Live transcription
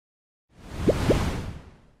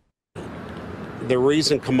the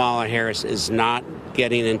reason Kamala Harris is not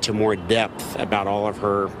getting into more depth about all of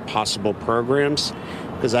her possible programs,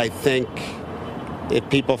 because I think if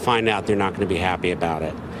people find out, they're not going to be happy about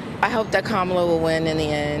it. I hope that Kamala will win in the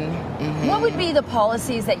end. What would be the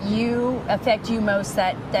policies that affect you most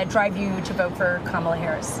that drive you to vote for Kamala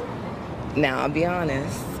Harris? Now, I'll be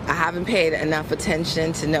honest. I haven't paid enough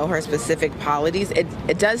attention to know her specific policies.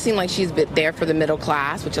 It does seem like she's been there for the middle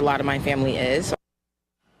class, which a lot of my family is.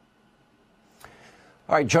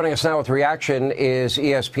 All right, joining us now with reaction is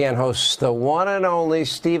ESPN host, the one and only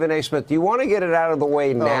Stephen A. Smith. Do you want to get it out of the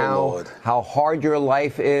way now, how hard your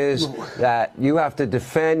life is, that you have to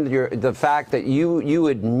defend the fact that you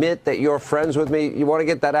admit that you're friends with me? You want to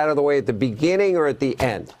get that out of the way at the beginning or at the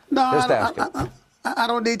end? No, Just I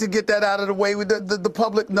don't need to get that out of the way. The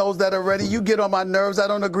public knows that already. You get on my nerves. I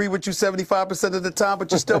don't agree with you 75% of the time,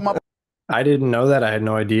 but you're still my I didn't know that. I had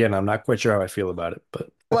no idea, and I'm not quite sure how I feel about it. But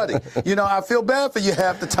buddy, you know, I feel bad for you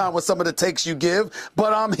half the time with some of the takes you give,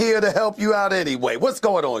 but I'm here to help you out anyway. What's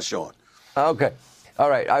going on, Sean? Okay. All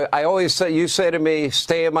right. I always say, you say to me,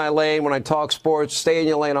 stay in my lane when I talk sports, stay in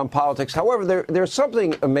your lane on politics. However, there's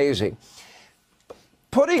something amazing.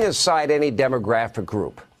 Putting aside any demographic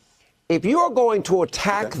group, if you are going to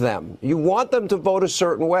attack them, you want them to vote a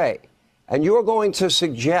certain way, and you're going to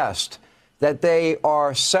suggest that they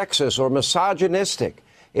are sexist or misogynistic,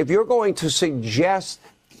 if you're going to suggest,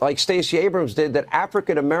 like Stacey Abrams did, that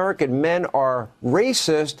African-American men are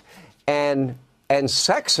racist and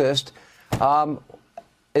sexist,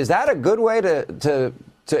 is that a good way to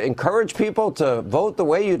encourage people to vote the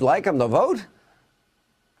way you'd like them to vote?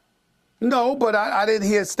 No, but I didn't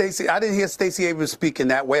hear Stacey. I didn't hear Stacey Abrams speak in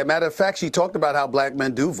that way. As a matter of fact, she talked about how black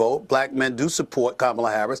men do vote. Black men do support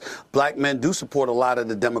Kamala Harris. Black men do support a lot of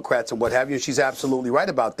the Democrats and what have you. And she's absolutely right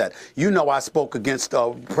about that. You know, I spoke against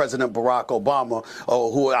President Barack Obama,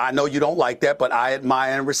 who I know you don't like that, but I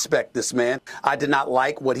admire and respect this man. I did not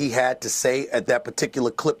like what he had to say at that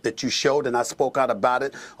particular clip that you showed, and I spoke out about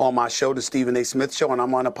it on my show, the Stephen A. Smith Show, and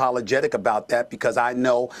I'm unapologetic about that because I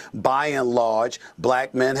know, by and large,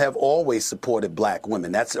 black men have always supported black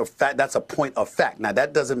women. That's a fact. That's a point of fact. Now,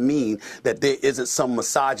 that doesn't mean that there isn't some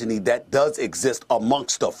misogyny that does exist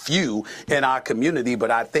amongst a few in our community.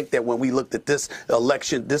 But I think that when we looked at this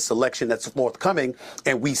election that's forthcoming,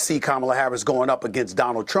 and we see Kamala Harris going up against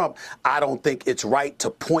Donald Trump, I don't think it's right to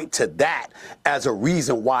point to that as a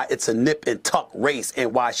reason why it's a nip and tuck race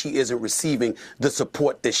and why she isn't receiving the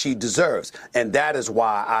support that she deserves. And that is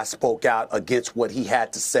why I spoke out against what he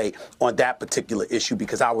had to say on that particular issue,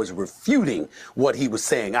 because I was refuting what he was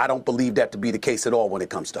saying. I don't believe that to be the case at all when it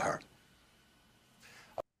comes to her.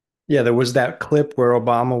 yeah, there was that clip where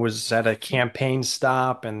Obama was at a campaign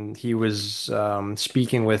stop and he was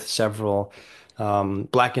speaking with several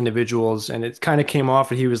black individuals, and it kind of came off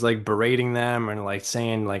that he was like berating them and like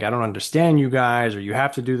saying like, I don't understand you guys, or you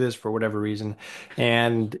have to do this for whatever reason.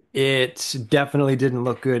 And it definitely didn't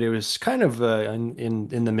look good. It was kind of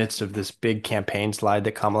in the midst of this big campaign slide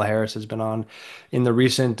that Kamala Harris has been on in the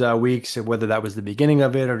recent weeks, whether that was the beginning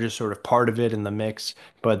of it or just sort of part of it in the mix.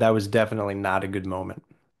 But that was definitely not a good moment.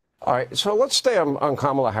 All right, so let's stay on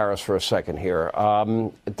Kamala Harris for a second here.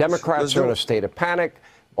 Democrats are in a state of panic.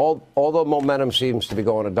 All the momentum seems to be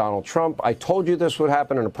going to Donald Trump. I told you this would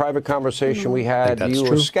happen in a private conversation we had. You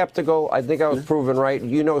were skeptical. I think I was proven right.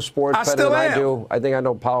 You know sports better than I do. I think I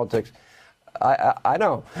know politics. I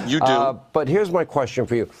know. You do. But here's my question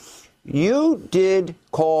for you. You did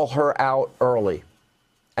call her out early,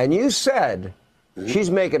 and you said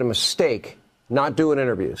she's making a mistake not doing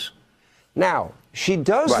interviews. Now, she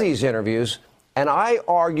does these interviews, and I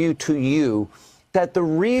argue to you that the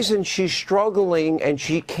reason she's struggling and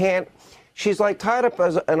she's like tied up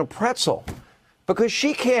in a pretzel, because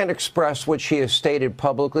she can't express what she has stated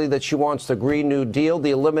publicly, that she wants the Green New Deal,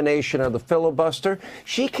 the elimination of the filibuster.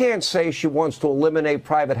 She can't say she wants to eliminate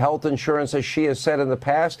private health insurance, as she has said in the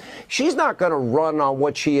past. She's not going to run on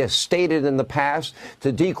what she has stated in the past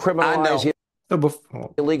to decriminalize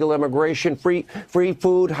illegal immigration, free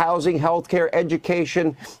food, housing, healthcare,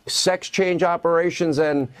 education, sex change operations,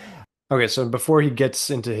 and okay, so before he gets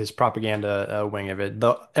into his propaganda wing of it,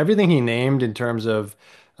 everything he named in terms of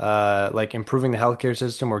like improving the healthcare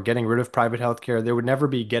system or getting rid of private healthcare, there would never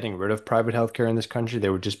be getting rid of private healthcare in this country.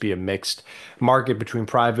 There would just be a mixed market between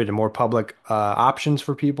private and more public options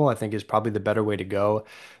for people, I think is probably the better way to go.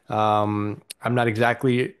 I'm not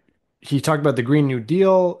exactly. He talked about the Green New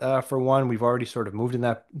Deal for one. We've already sort of moved in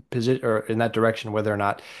that position or in that direction, whether or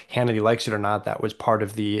not Hannity likes it or not. That was part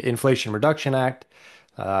of the Inflation Reduction Act.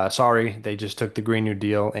 Sorry, they just took the Green New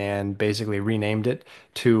Deal and basically renamed it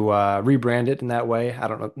to rebrand it in that way. I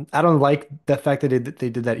don't know. I don't like the fact that they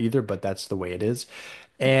did that either, but that's the way it is.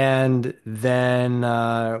 And then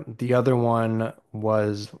the other one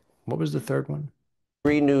was, what was the third one?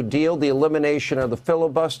 Green New Deal, the elimination of the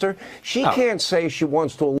filibuster. She Oh, can't say she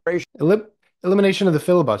wants to erase. elimination of the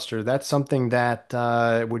filibuster. That's something that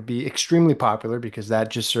would be extremely popular because that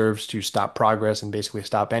just serves to stop progress and basically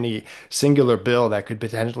stop any singular bill that could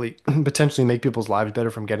potentially make people's lives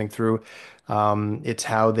better from getting through. It's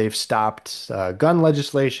how they've stopped gun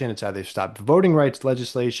legislation. It's how they've stopped voting rights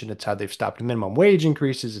legislation. It's how they've stopped minimum wage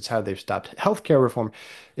increases. It's how they've stopped healthcare reform.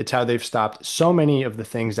 It's how they've stopped so many of the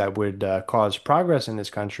things that would cause progress in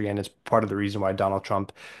this country. And it's part of the reason why Donald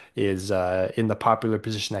Trump is in the popular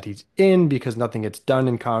position that he's in because nothing gets done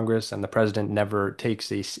in Congress and the president never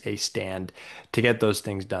takes a stand to get those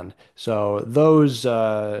things done. So those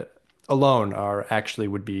alone are actually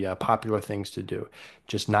would be popular things to do,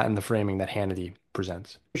 just not in the framing that Hannity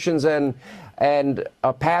presents. And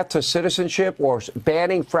a path to citizenship or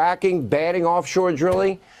banning fracking, banning offshore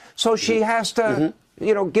drilling. So she has to,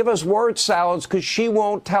 give us word salads because she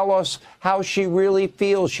won't tell us how she really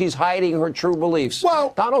feels. She's hiding her true beliefs.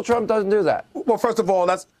 Well, Donald Trump doesn't do that. Well, first of all,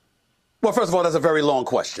 that's a very long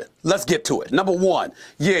question. Let's get to it. Number one,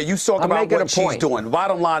 you talk about what she's doing.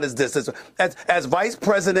 Bottom line is this: as Vice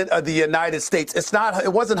President of the United States,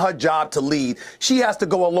 it wasn't her job to lead. She has to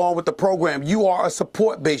go along with the program. You are a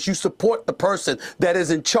support base. You support the person that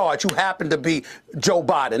is in charge, who happened to be Joe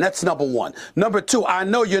Biden. That's number one. Number two, I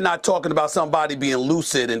know you're not talking about somebody being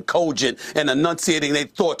lucid and cogent and enunciating their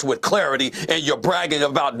thoughts with clarity, and you're bragging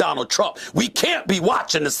about Donald Trump. We can't be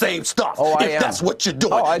watching the same stuff if that's what you're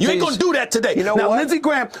doing. You ain't going to do that today. You know now, what? Lindsey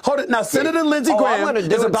Graham, hold it. Now, Senator Lindsey Graham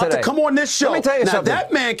is about to come on this show. Let me tell you now, something.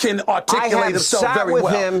 that man can articulate himself very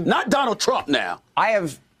well. Not Donald Trump now.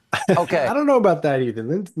 Okay. I don't know about that either.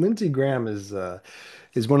 Lindsey Graham is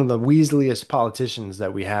one of the weaseliest politicians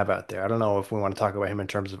that we have out there. I don't know if we want to talk about him in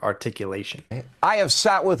terms of articulation. I have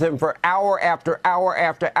sat with him for hour after hour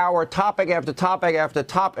after hour, topic after topic after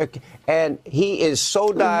topic, and he is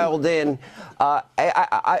so dialed in.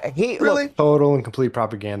 Really? Look, total and complete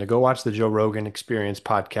propaganda. Go watch the Joe Rogan Experience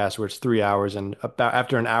podcast where it's 3 hours, and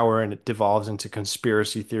after an hour, and it devolves into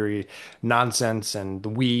conspiracy theory nonsense and the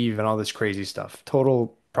weave and all this crazy stuff.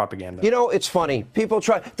 Total propaganda. It's funny. People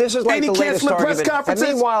try. This is like the latest press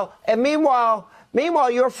argument.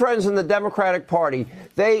 Meanwhile, your friends in the Democratic Party,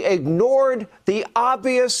 they ignored the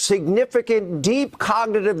obvious, significant, deep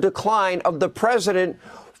cognitive decline of the president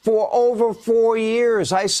for over 4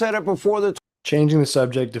 years. I said it before the Changing the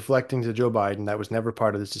subject, deflecting to Joe Biden. That was never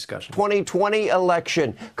part of this discussion. 2020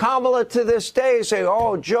 election. Kamala to this day say,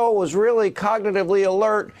 oh, Joe was really cognitively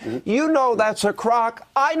alert. You know that's a crock.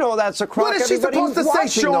 I know that's a crock. What is she supposed to say,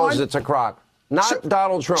 Sean? Knows it's a crock. Not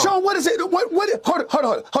Donald Trump. Sean, what is it? Hold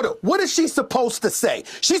on. What is she supposed to say?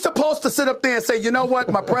 She's supposed to sit up there and say, you know what,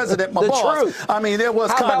 my president, my boss. Truth. I mean, there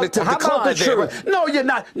was cognitive decline there. No, you're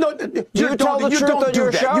not. No, you don't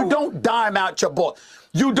do that. You don't dime out your boss.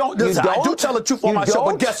 You don't. I do tell the truth on my show,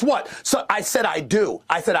 but guess what? So I said I do.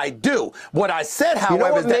 What I said,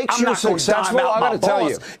 however, is that I'm not going to dime out my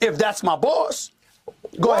boss if that's my boss.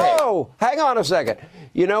 Go ahead. Whoa, hang on a second.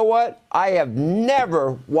 You know what? I have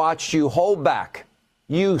never watched you hold back.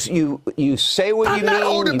 You say what you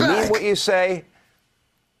mean. You mean what you say.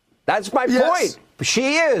 That's my point.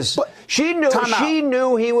 She is. But she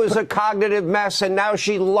knew he was a cognitive mess, and now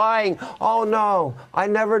she's lying. Oh no, I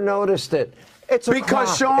never noticed it. It's a crock.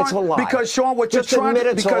 It's a lie. Because Sean, what you're trying to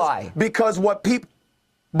it's a lie. Because what people.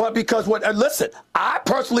 But because listen, I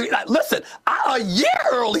personally, a year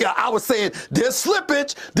earlier, I was saying there's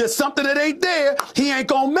slippage, there's something that ain't there. He ain't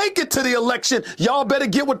going to make it to the election. Y'all better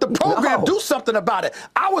get with the program, do something about it.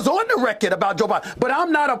 I was on the record about Joe Biden, but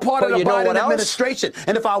I'm not a part of the Biden administration.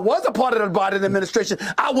 And if I was a part of the Biden administration,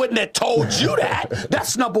 I wouldn't have told you that.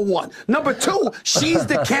 That's number one. Number two, she's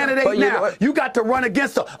the candidate now. You got to run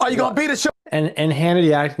against her. Are you going to beat her? And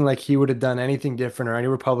Hannity acting like he would have done anything different or any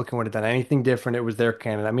Republican would have done anything different. It was their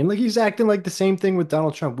candidate. I mean, like he's acting like the same thing with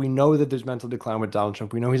Donald Trump. We know that there's mental decline with Donald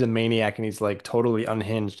Trump. We know he's a maniac and he's like totally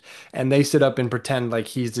unhinged. And they sit up and pretend like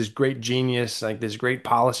he's this great genius, like this great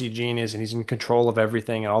policy genius, and he's in control of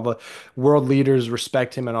everything. And all the world leaders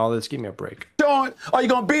respect him and all this. Give me a break. Sean, are you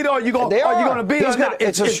going to beat her? Are you going to beat her?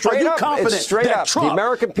 It's straight up. The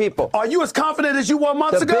American people. Are you as confident as you were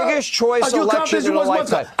months ago? The biggest choice election in a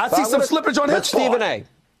lifetime. I see some slippage on his part.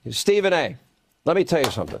 Stephen A., let me tell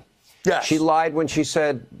you something. Yes. She lied when she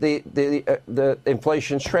said the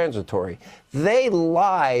inflation's transitory. They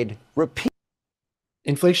lied repeatedly.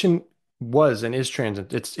 Inflation was and is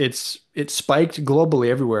transit. It spiked globally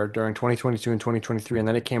everywhere during 2022 and 2023, and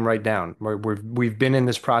then it came right down. We've been in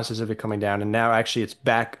this process of it coming down, and now actually it's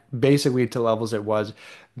back basically to levels it was.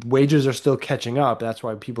 Wages are still catching up. That's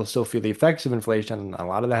why people still feel the effects of inflation, and a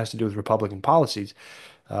lot of that has to do with Republican policies.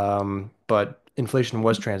 But inflation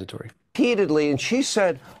was transitory. Repeatedly, and she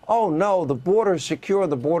said, "Oh no, the border's secure.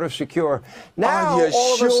 The border's secure." Now, Are you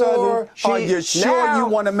all of a sure? sudden, Are you sure you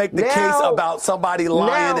want to make the case about somebody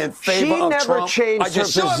lying in favor of Trump? She never changed her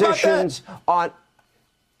positions on.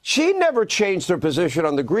 She never changed her position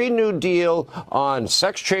on the Green New Deal, on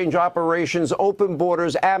sex change operations, open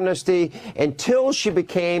borders, amnesty, until she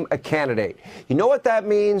became a candidate. You know what that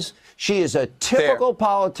means? She is a typical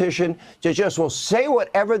politician that just will say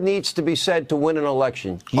whatever needs to be said to win an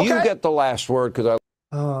election. You get the last word because I.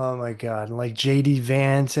 Oh my God. Like JD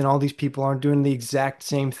Vance and all these people aren't doing the exact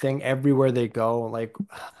same thing everywhere they go. Like,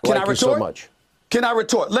 Can I you so retort? much. Can I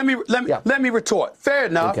retort? Let me retort. Fair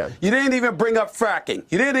enough. Okay. You didn't even bring up fracking.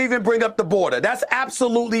 You didn't even bring up the border. That's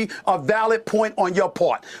absolutely a valid point on your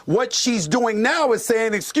part. What she's doing now is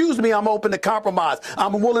saying, excuse me, I'm open to compromise.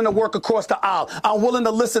 I'm willing to work across the aisle. I'm willing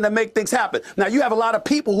to listen and make things happen. Now, you have a lot of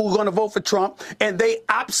people who are going to vote for Trump, and they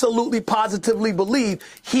absolutely positively believe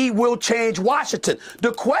he will change Washington.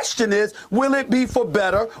 The question is, will it be for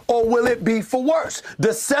better or will it be for worse?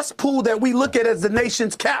 The cesspool that we look at as the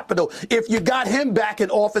nation's capital, if you got him back in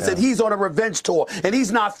office and he's on a revenge tour and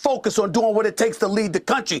he's not focused on doing what it takes to lead the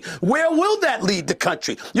country, where will that lead the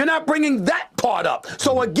country? You're not bringing that part up.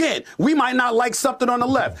 So again, we might not like something on the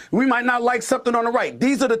left. We might not like something on the right.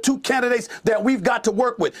 These are the two candidates that we've got to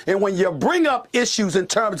work with. And when you bring up issues in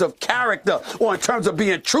terms of character or in terms of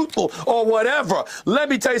being truthful or whatever, let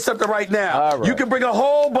me tell you something right now. You can bring a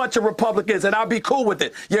whole bunch of Republicans and I'll be cool with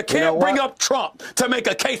it. You can't bring up Trump to make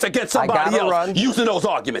a case against somebody else using those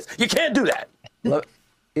arguments. You can't do that. Look,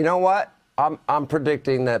 you know what? I'm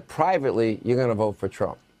predicting that privately you're going to vote for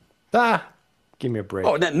Trump. Give me a break.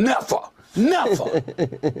 Oh, never. Never.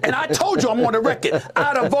 And I told you I'm on the record.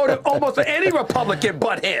 I'd have voted almost for any Republican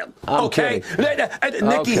but him. Okay?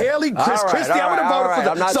 Nikki Haley, Chris Christie, I would have voted for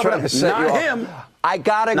I'm not trying to set you not off. him. I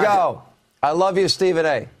got to go. Him. I love you, Stephen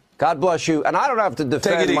A. God bless you. And I don't have to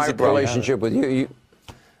defend my relationship with you.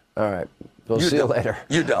 All right. We'll see you later.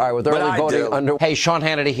 You don't. All right, with early voting under. Hey, Sean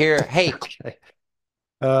Hannity here. Hey. Okay.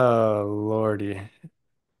 Oh, Lordy.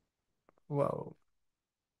 Whoa.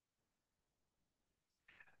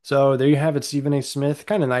 So there you have it, Stephen A. Smith.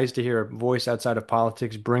 Kind of nice to hear a voice outside of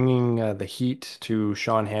politics bringing the heat to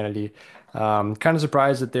Sean Hannity. Kind of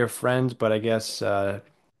surprised that they're friends, but I guess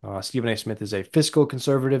Stephen A. Smith is a fiscal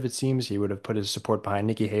conservative, it seems. He would have put his support behind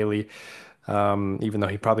Nikki Haley, even though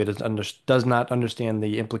he probably does not understand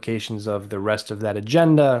the implications of the rest of that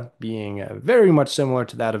agenda being very much similar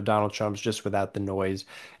to that of Donald Trump's, just without the noise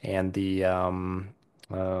and the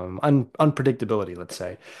unpredictability, let's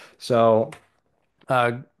say. So,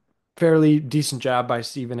 fairly decent job by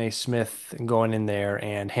Stephen A. Smith going in there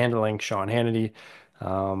and handling Sean Hannity.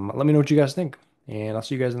 Let me know what you guys think, and I'll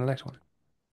see you guys in the next one.